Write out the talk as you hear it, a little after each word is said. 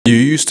You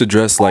used to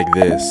dress like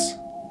this,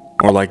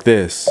 or like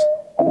this,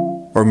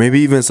 or maybe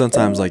even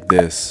sometimes like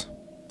this.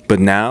 But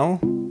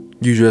now,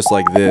 you dress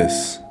like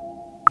this,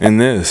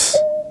 and this.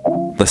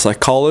 The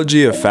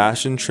psychology of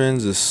fashion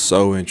trends is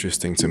so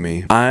interesting to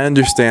me. I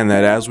understand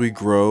that as we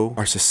grow,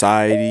 our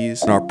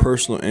societies and our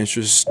personal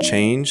interests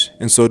change,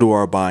 and so do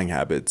our buying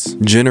habits.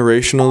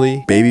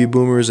 Generationally, baby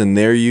boomers in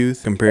their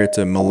youth compared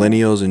to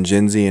millennials and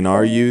Gen Z in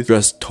our youth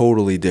dress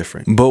totally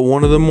different. But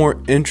one of the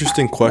more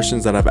interesting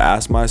questions that I've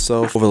asked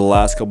myself over the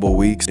last couple of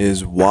weeks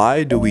is,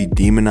 why do we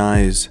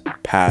demonize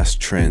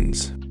past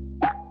trends?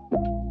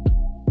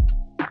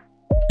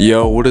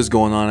 Yo, what is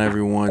going on,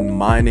 everyone?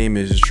 My name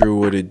is Drew.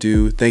 What it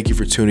do? Thank you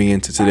for tuning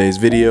into today's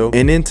video.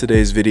 And in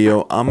today's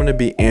video, I'm going to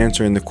be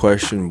answering the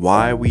question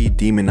why we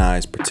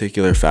demonize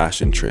particular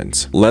fashion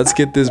trends. Let's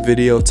get this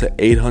video to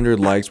 800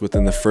 likes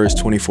within the first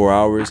 24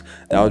 hours.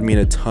 That would mean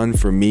a ton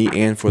for me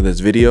and for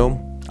this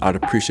video. I'd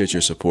appreciate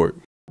your support.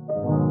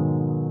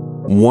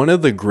 One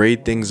of the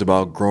great things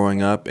about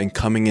growing up and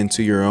coming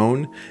into your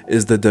own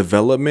is the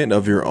development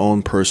of your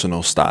own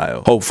personal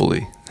style,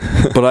 hopefully.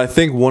 But I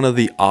think one of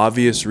the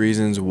obvious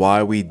reasons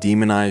why we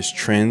demonize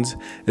trends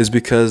is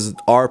because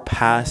our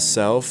past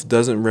self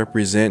doesn't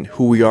represent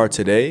who we are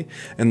today,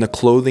 and the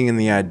clothing and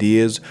the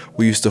ideas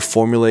we used to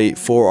formulate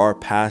for our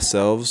past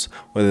selves,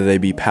 whether they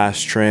be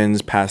past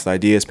trends, past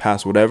ideas,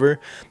 past whatever,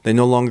 they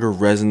no longer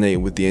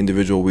resonate with the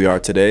individual we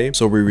are today.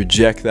 So we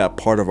reject that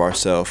part of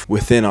ourselves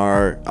within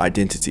our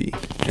identity.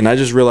 And I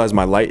just realized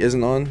my light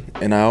isn't on,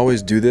 and I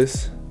always do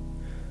this.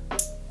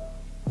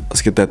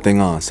 Let's get that thing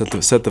on. Set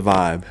the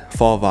vibe.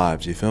 Fall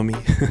vibes, you feel me?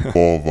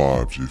 Fall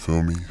vibes, you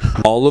feel me?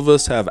 All of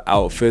us have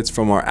outfits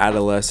from our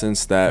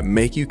adolescence that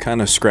make you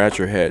kind of scratch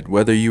your head.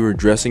 Whether you were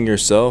dressing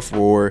yourself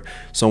or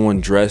someone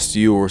dressed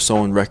you or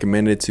someone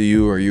recommended to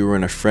you or you were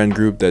in a friend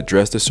group that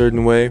dressed a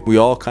certain way, we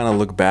all kind of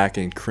look back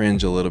and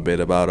cringe a little bit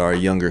about our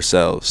younger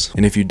selves.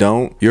 And if you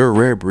don't, you're a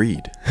rare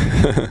breed.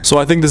 So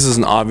I think this is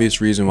an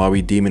obvious reason why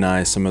we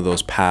demonize some of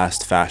those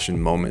past fashion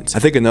moments. I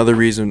think another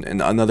reason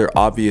and another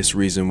obvious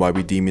reason why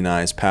we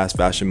demonize past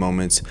fashion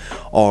moments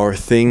are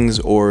things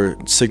or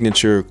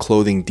signature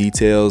clothing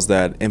details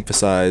that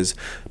emphasize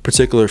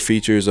particular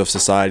features of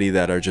society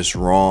that are just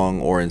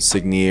wrong or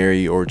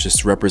insigniary or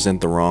just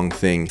represent the wrong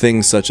thing.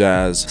 Things such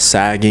as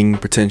sagging,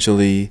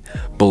 potentially,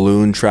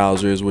 balloon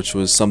trousers, which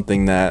was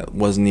something that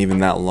wasn't even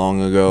that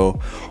long ago,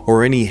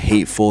 or any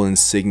hateful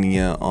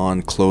insignia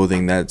on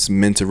clothing that's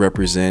meant to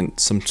represent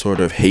some sort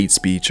of hate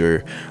speech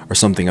or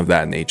something of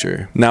that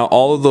nature. Now,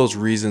 all of those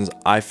reasons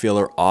I feel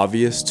are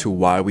obvious to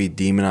why we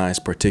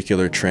demonize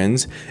particular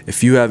trends.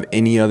 If you have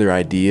any other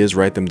ideas,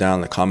 write them down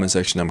in the comment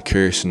section. I'm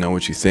curious to know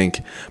what you think,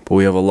 but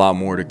we have a lot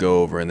more to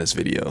go over in this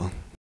video.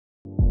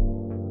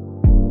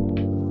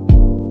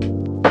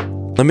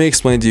 Let me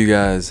explain to you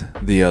guys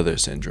the other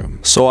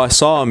syndrome. So I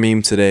saw a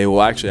meme today,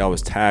 well actually I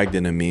was tagged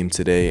in a meme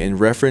today in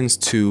reference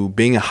to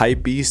being a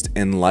hype beast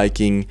and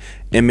liking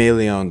Aimé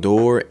Leon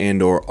Dore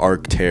and or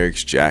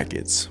Arc'teryx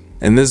jackets.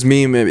 And this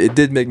meme, it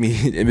did make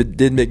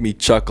me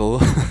chuckle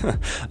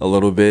a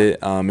little bit.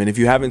 And if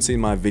you haven't seen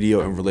my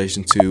video in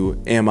relation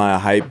to Am I a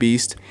Hype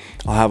Beast,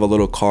 I'll have a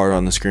little card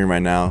on the screen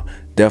right now.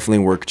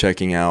 Definitely worth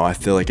checking out. I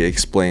feel like it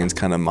explains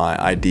kind of my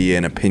idea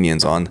and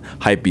opinions on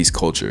hypebeast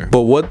culture.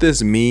 But what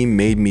this meme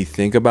made me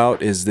think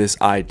about is this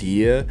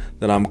idea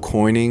that I'm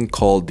coining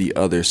called the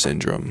other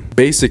syndrome.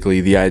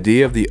 Basically, the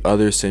idea of the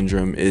other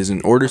syndrome is,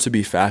 in order to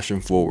be fashion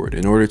forward,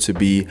 in order to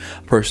be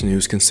a person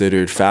who's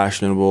considered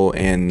fashionable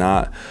and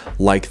not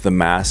like the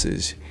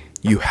masses,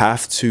 you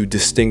have to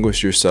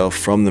distinguish yourself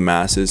from the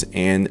masses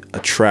and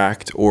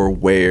attract or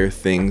wear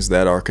things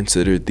that are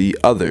considered the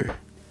other.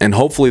 And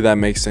hopefully that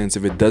makes sense.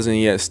 If it doesn't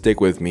yet, stick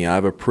with me. I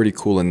have a pretty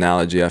cool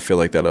analogy. I feel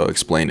like that'll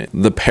explain it.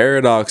 The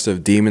paradox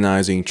of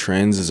demonizing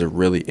trends is a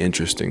really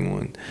interesting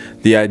one.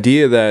 The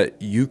idea that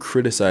you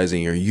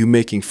criticizing or you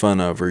making fun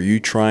of or you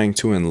trying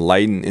to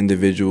enlighten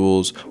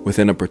individuals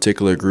within a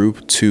particular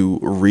group to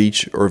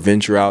reach or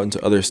venture out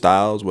into other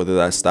styles, whether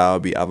that style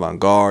be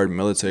avant-garde,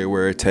 military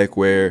wear, tech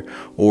wear,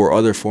 or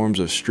other forms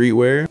of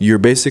streetwear, you're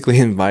basically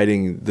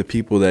inviting the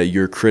people that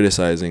you're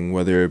criticizing,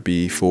 whether it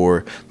be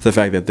for the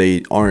fact that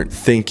they aren't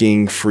thinking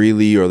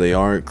freely or they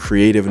aren't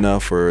creative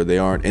enough or they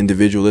aren't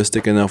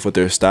individualistic enough with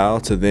their style,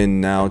 to then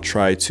now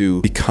try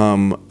to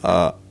become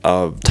a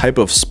type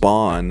of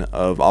spawn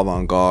of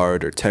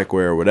avant-garde or tech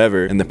wear or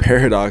whatever. And the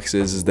paradox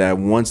is that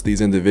once these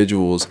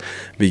individuals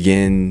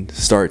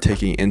start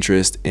taking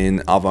interest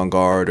in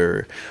avant-garde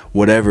or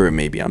whatever it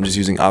may be, I'm just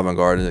using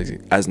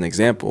avant-garde as an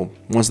example,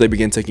 once they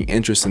begin taking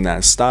interest in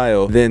that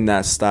style, then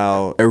that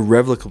style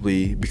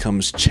irrevocably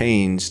becomes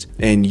changed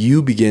and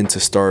you begin to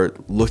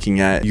start looking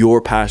at your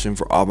passion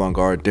for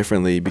avant-garde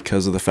differently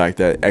because of the fact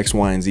that X,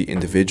 Y, and Z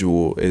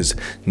individual is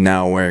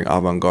now wearing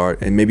avant-garde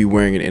and maybe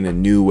wearing it in a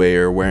new way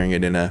or wearing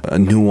it in a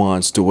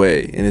nuanced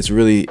way. And it's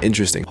really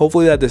interesting.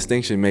 Hopefully that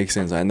distinction makes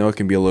sense. I know it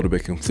can be a little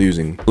bit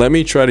confusing. Let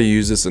me try to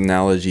use this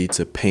analogy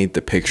to paint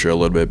the picture a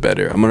little bit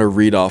better. I'm going to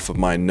read off of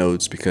my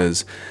notes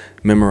because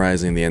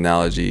memorizing the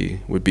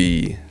analogy would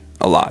be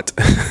a lot.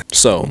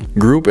 So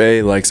Group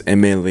A likes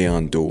Aimé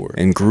Leon Dore,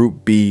 and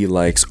Group B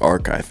likes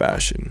archive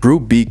fashion.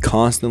 Group B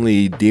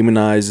constantly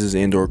demonizes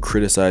and or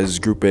criticizes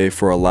Group A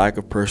for a lack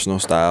of personal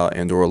style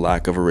and or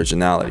lack of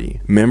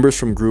originality. Members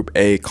from Group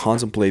A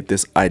contemplate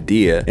this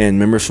idea, and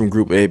members from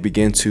Group A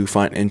begin to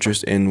find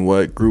interest in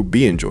what Group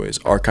B enjoys,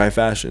 archive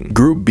fashion.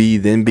 Group B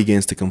then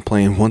begins to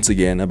complain once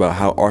again about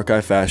how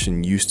archive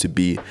fashion used to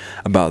be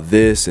about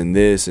this,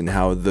 and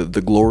how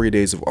the glory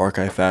days of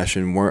archive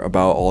fashion weren't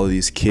about all of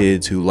these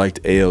kids who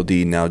liked ALD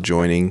now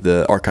joining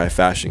the archive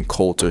fashion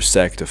cult or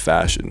sect of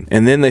fashion.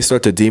 And then they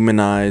start to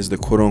demonize the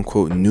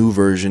quote-unquote new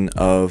version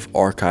of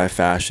archive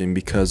fashion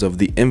because of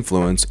the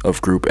influence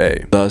of Group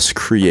A, thus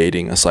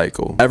creating a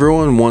cycle.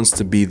 Everyone wants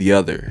to be the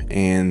other,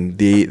 and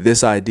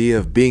this idea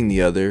of being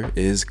the other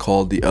is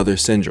called the other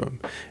syndrome.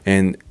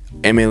 And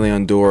Aimé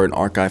Leon Dore and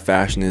archive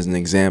fashion is an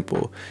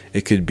example.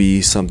 It could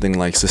be something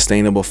like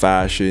sustainable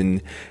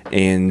fashion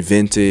and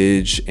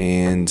vintage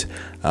and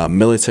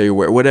military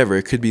wear, whatever.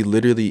 It could be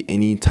literally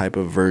any type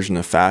of version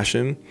of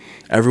fashion.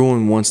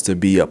 Everyone wants to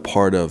be a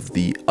part of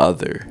the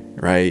other,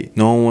 right?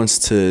 No one wants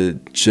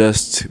to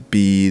just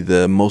be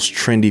the most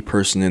trendy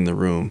person in the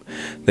room.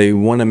 They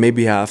want to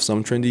maybe have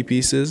some trendy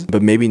pieces,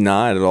 but maybe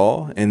not at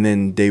all. And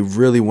then they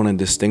really want to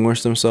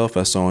distinguish themselves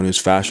as someone who's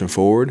fashion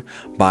forward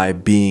by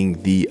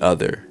being the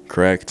other.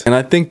 Correct? And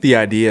I think the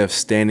idea of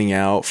standing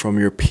out from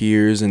your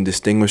peers and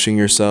distinguishing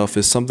yourself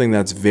is something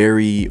that's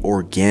very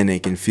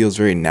organic and feels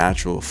very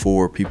natural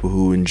for people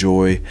who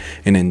enjoy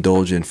and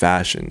indulge in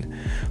fashion.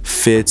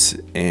 Fits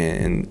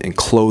and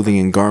clothing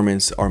and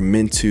garments are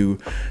meant to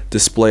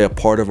display a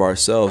part of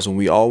ourselves, and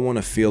we all want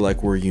to feel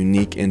like we're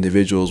unique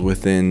individuals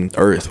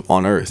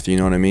on earth, you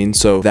know what I mean?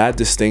 So that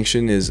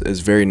distinction is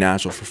very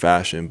natural for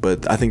fashion,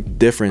 but I think the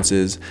difference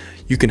is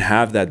you can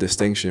have that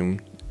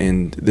distinction.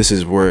 And this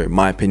is where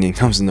my opinion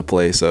comes into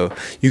play. So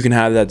you can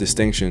have that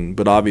distinction,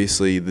 but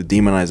obviously the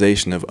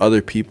demonization of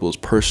other people's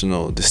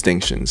personal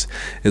distinctions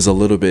is a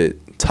little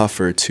bit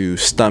tougher to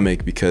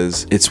stomach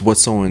because it's what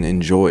someone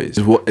enjoys.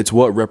 It's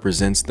what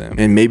represents them.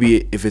 And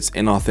maybe if it's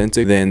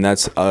inauthentic, then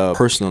that's a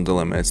personal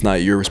dilemma. It's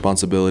not your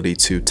responsibility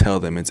to tell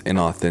them it's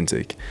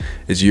inauthentic.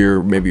 It's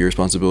maybe your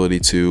responsibility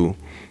to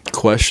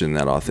question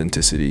that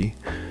authenticity.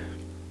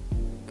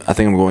 I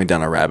think I'm going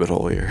down a rabbit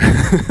hole here.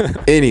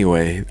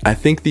 Anyway, I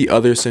think the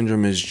other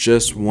syndrome is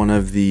just one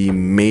of the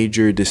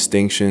major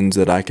distinctions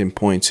that I can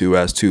point to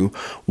as to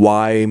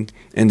why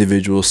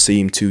individuals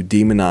seem to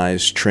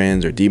demonize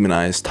trends or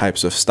demonize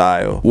types of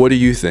style. What do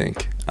you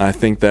think? I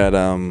think that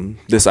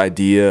this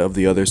idea of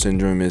the other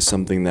syndrome is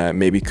something that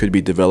maybe could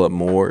be developed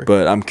more,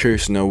 but I'm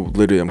curious to know,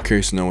 literally, I'm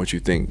curious to know what you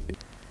think.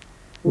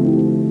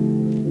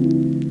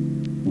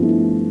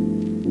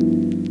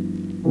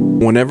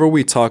 Whenever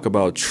we talk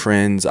about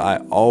trends, I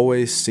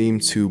always seem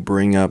to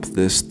bring up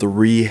this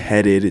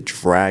three-headed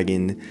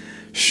dragon: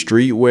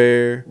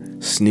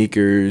 streetwear,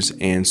 sneakers,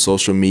 and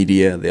social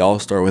media. They all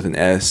start with an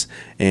S,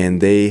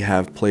 and they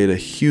have played a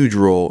huge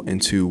role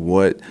into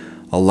what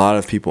a lot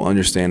of people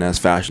understand as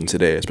fashion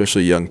today,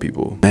 especially young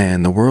people.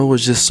 Man, the world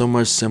was just so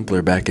much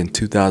simpler back in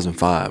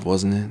 2005,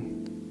 wasn't it?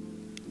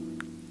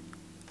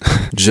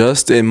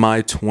 Just in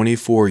my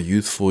 24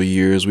 youthful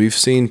years, we've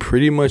seen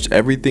pretty much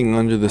everything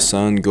under the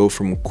sun go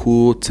from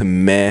cool to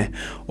meh,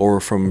 or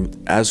from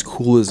as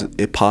cool as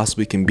it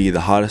possibly can be,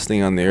 the hottest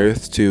thing on the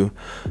earth, to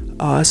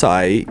it's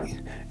alright.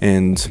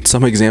 And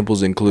some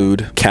examples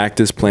include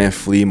Cactus Plant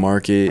Flea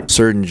Market,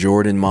 certain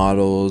Jordan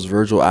models,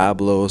 Virgil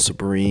Abloh,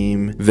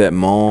 Supreme,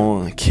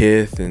 Vetements,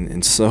 Kith,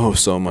 and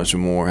so much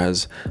more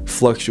has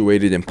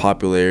fluctuated in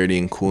popularity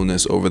and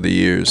coolness over the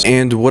years.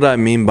 And what I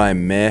mean by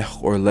meh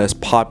or less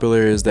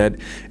popular is that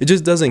it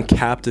just doesn't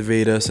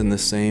captivate us in the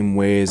same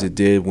way as it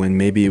did when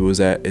maybe it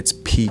was at its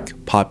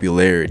peak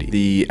popularity.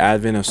 The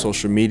advent of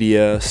social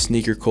media,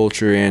 sneaker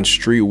culture, and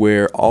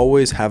streetwear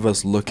always have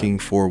us looking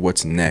for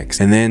what's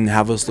next, and then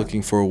have us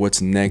looking for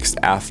what's next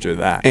after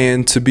that.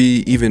 And to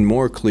be even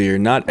more clear,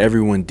 not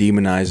everyone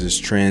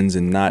demonizes trends,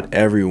 and not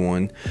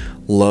everyone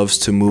loves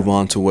to move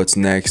on to what's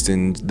next,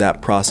 and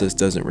that process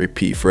doesn't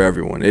repeat for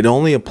everyone. It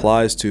only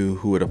applies to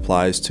who it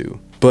applies to.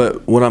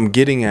 But what I'm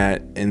getting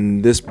at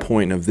in this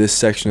point of this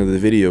section of the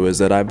video is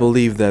that I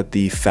believe that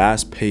the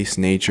fast-paced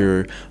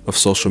nature of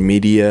social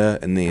media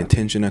and the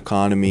attention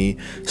economy,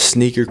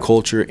 sneaker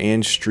culture,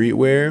 and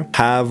streetwear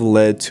have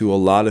led to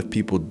a lot of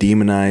people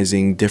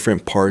demonizing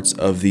different parts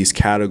of these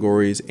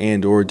categories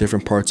and or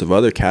different parts of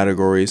other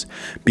categories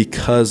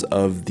because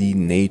of the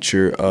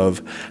nature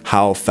of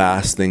how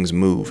fast things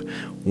move.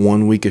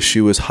 One week a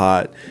shoe is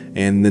hot,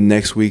 and the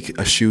next week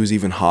a shoe is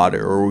even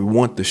hotter, or we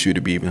want the shoe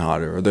to be even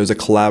hotter, or there's a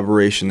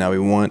collaboration that we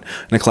want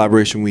and a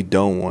collaboration we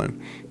don't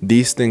want.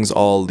 these things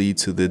all lead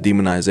to the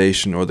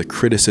demonization or the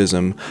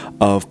criticism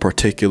of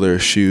particular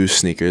shoes,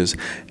 sneakers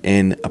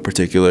in a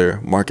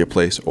particular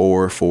marketplace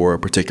or for a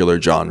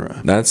particular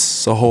genre.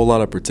 That's a whole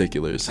lot of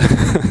particulars.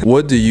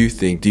 What do you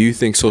think? Do you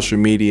think social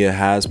media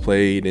has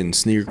played in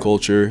sneaker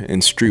culture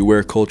and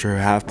streetwear culture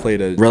have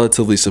played a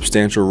relatively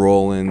substantial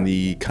role in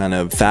the kind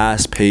of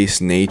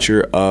fast-paced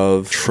nature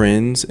of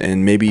trends,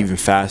 and maybe even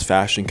fast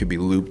fashion could be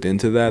looped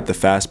into that, the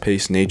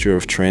fast-paced nature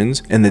of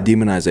trends and the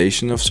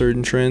demonization of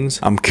certain trends?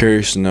 I'm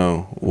curious to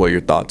know what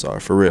your thoughts are,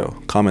 for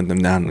real. Comment them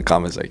down in the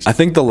comment section. I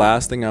think the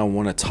last thing I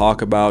want to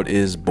talk about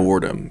is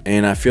boredom,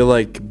 and I feel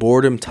like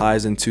boredom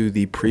ties into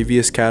the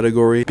previous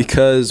category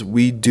because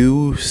we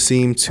do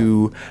seem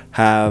to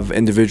have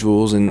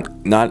individuals, and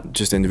not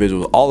just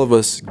individuals, all of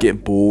us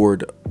get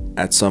bored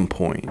at some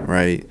point,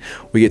 right?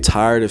 We get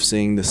tired of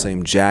seeing the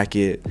same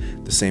jacket,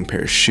 the same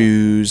pair of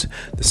shoes,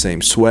 the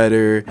same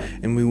sweater,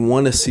 and we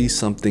want to see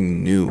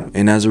something new.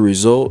 And as a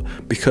result,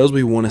 because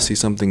we want to see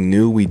something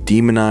new, we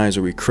demonize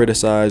or we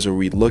criticize or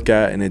we look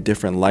at in a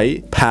different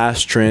light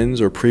past trends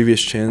or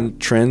previous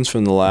trends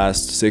from the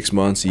last 6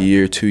 months, a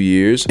year, 2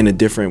 years in a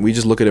different, we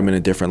just look at them in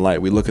a different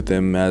light. We look at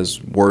them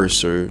as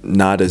worse or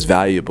not as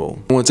valuable.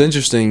 And what's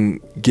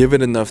interesting, give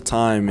it enough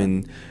time,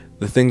 and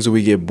the things that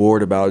we get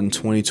bored about in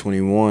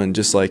 2021,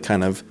 just like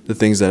kind of the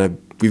things that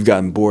we've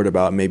gotten bored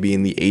about maybe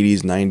in the 80s,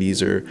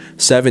 90s, or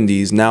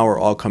 70s, now are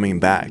all coming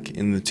back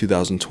in the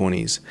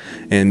 2020s.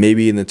 And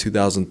maybe in the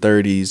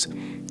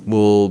 2030s,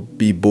 we'll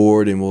be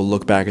bored and we'll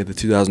look back at the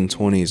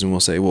 2020s and we'll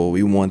say, well,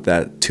 we want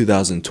that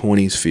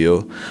 2020s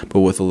feel,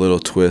 but with a little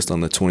twist on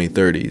the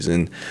 2030s.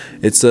 And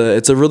it's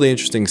a really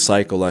interesting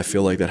cycle, I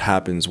feel like, that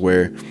happens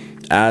where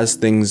as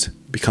things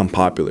become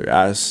popular,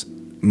 as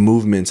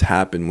movements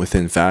happen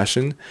within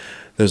fashion,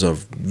 there's a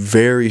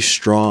very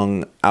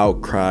strong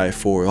outcry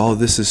for, oh,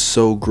 this is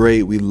so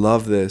great, we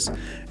love this.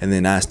 And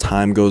then as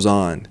time goes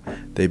on,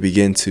 they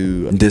begin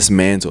to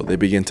dismantle, they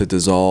begin to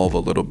dissolve a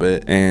little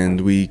bit,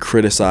 and we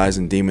criticize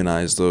and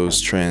demonize those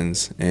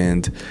trends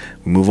and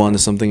we move on to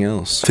something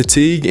else.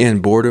 Fatigue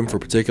and boredom for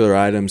particular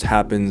items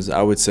happens,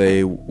 I would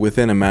say,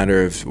 within a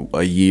matter of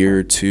a year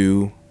or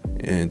two.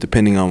 And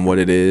depending on what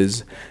it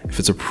is, if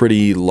it's a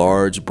pretty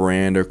large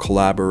brand or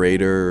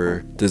collaborator or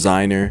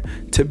designer,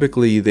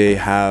 typically they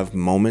have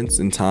moments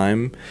in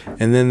time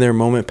and then their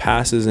moment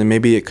passes and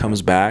maybe it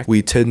comes back.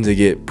 We tend to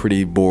get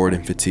pretty bored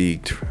and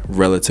fatigued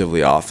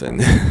relatively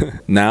often.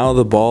 Now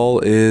the ball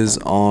is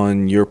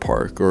on your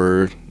park,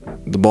 or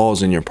the ball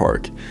is in your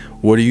park.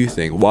 What do you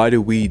think? Why do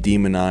we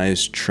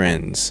demonize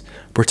trends,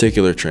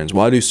 particular trends?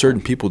 Why do certain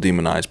people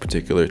demonize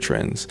particular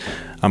trends?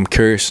 I'm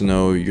curious to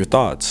know your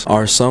thoughts.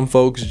 Are some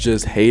folks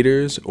just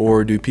haters,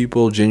 or do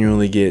people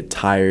genuinely get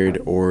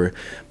tired or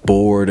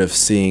bored of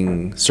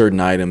seeing certain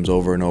items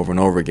over and over and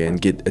over again,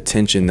 get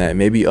attention that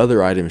maybe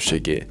other items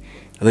should get?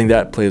 I think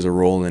that plays a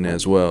role in it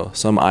as well.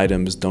 Some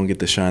items don't get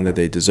the shine that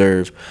they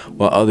deserve,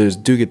 while others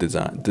do get the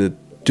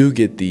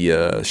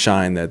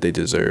shine that they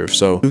deserve.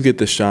 So do get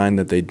the shine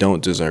that they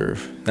don't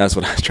deserve. That's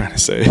what I was trying to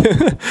say.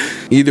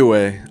 Either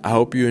way, I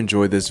hope you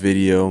enjoyed this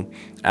video.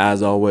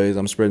 As always,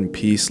 I'm spreading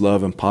peace,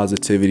 love, and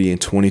positivity in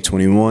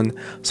 2021.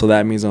 So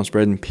that means I'm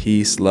spreading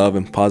peace, love,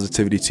 and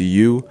positivity to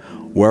you.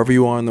 Wherever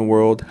you are in the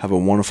world, have a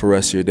wonderful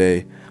rest of your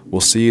day.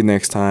 We'll see you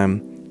next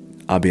time.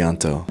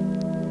 Abianto.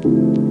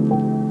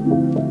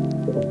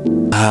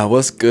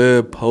 What's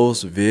good,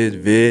 post Vid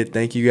Vid?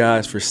 Thank you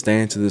guys for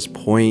staying to this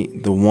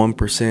point. The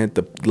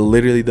 1%,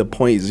 literally the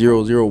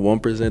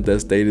 0.001% that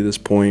stayed to this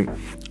point.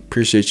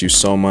 Appreciate you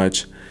so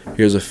much.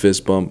 Here's a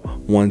fist bump,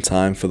 one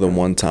time for the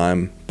one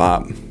time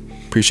bop.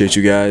 Appreciate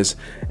you guys.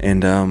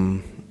 And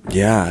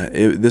yeah,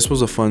 this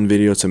was a fun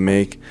video to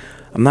make.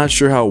 I'm not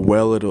sure how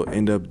well it'll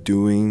end up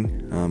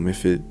doing.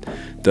 If it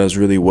does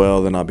really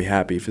well, then I'll be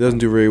happy. If it doesn't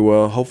do very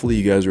well, hopefully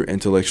you guys were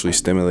intellectually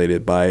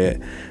stimulated by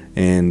it.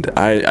 And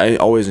I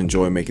always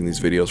enjoy making these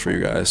videos for you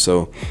guys,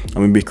 so I'm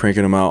gonna be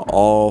cranking them out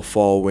all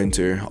fall,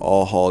 winter,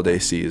 all holiday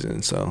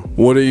season. So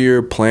what are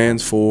your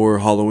plans for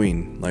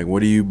Halloween? Like,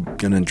 what are you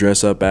gonna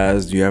dress up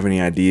as? Do you have any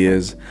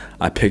ideas?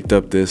 I picked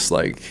up this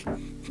like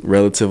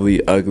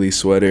relatively ugly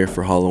sweater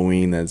for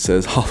Halloween that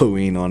says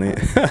Halloween on it.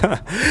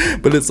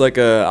 But it's like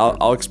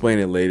I'll explain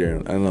it later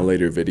in a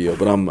later video,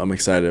 but I'm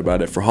excited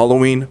about it. For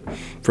Halloween,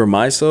 for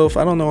myself,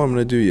 I don't know what I'm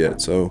gonna do yet.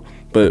 So,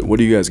 but what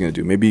are you guys gonna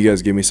do? Maybe you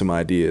guys give me some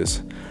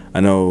ideas. I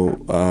know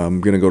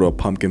I'm gonna go to a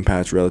pumpkin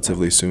patch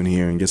relatively soon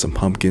here and get some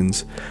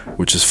pumpkins,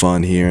 which is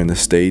fun here in the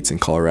States, in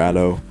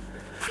Colorado.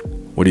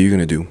 What are you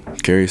gonna do?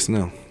 Curious to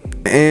know.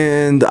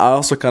 And I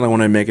also kind of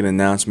want to make an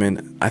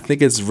announcement. I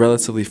think it's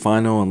relatively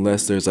final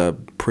unless there's a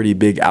pretty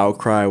big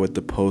outcry with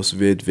the post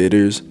Vid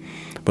Vidders,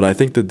 but I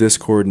think the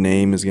Discord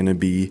name is gonna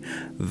be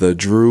the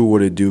Drew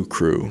What It Do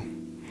Crew.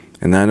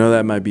 And I know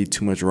that might be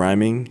too much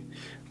rhyming,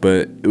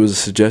 but it was a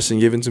suggestion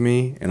given to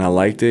me and I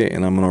liked it,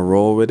 and I'm gonna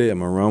roll with it. I'm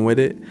gonna run with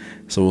it.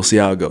 So we'll see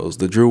how it goes.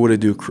 The Drew What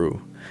It Do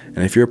Crew. And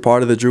if you're a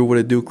part of the Drew What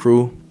It Do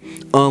Crew,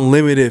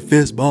 Unlimited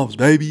fist bumps,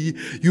 baby.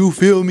 You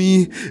feel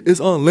me? It's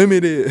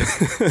unlimited.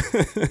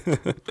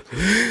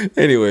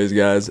 Anyways,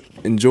 guys,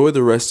 enjoy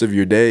the rest of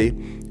your day.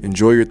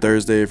 Enjoy your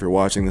Thursday if you're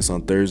watching this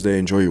on Thursday.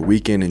 Enjoy your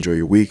weekend. Enjoy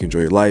your week. Enjoy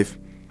your life.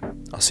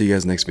 I'll see you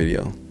guys next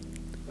video.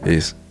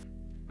 Peace.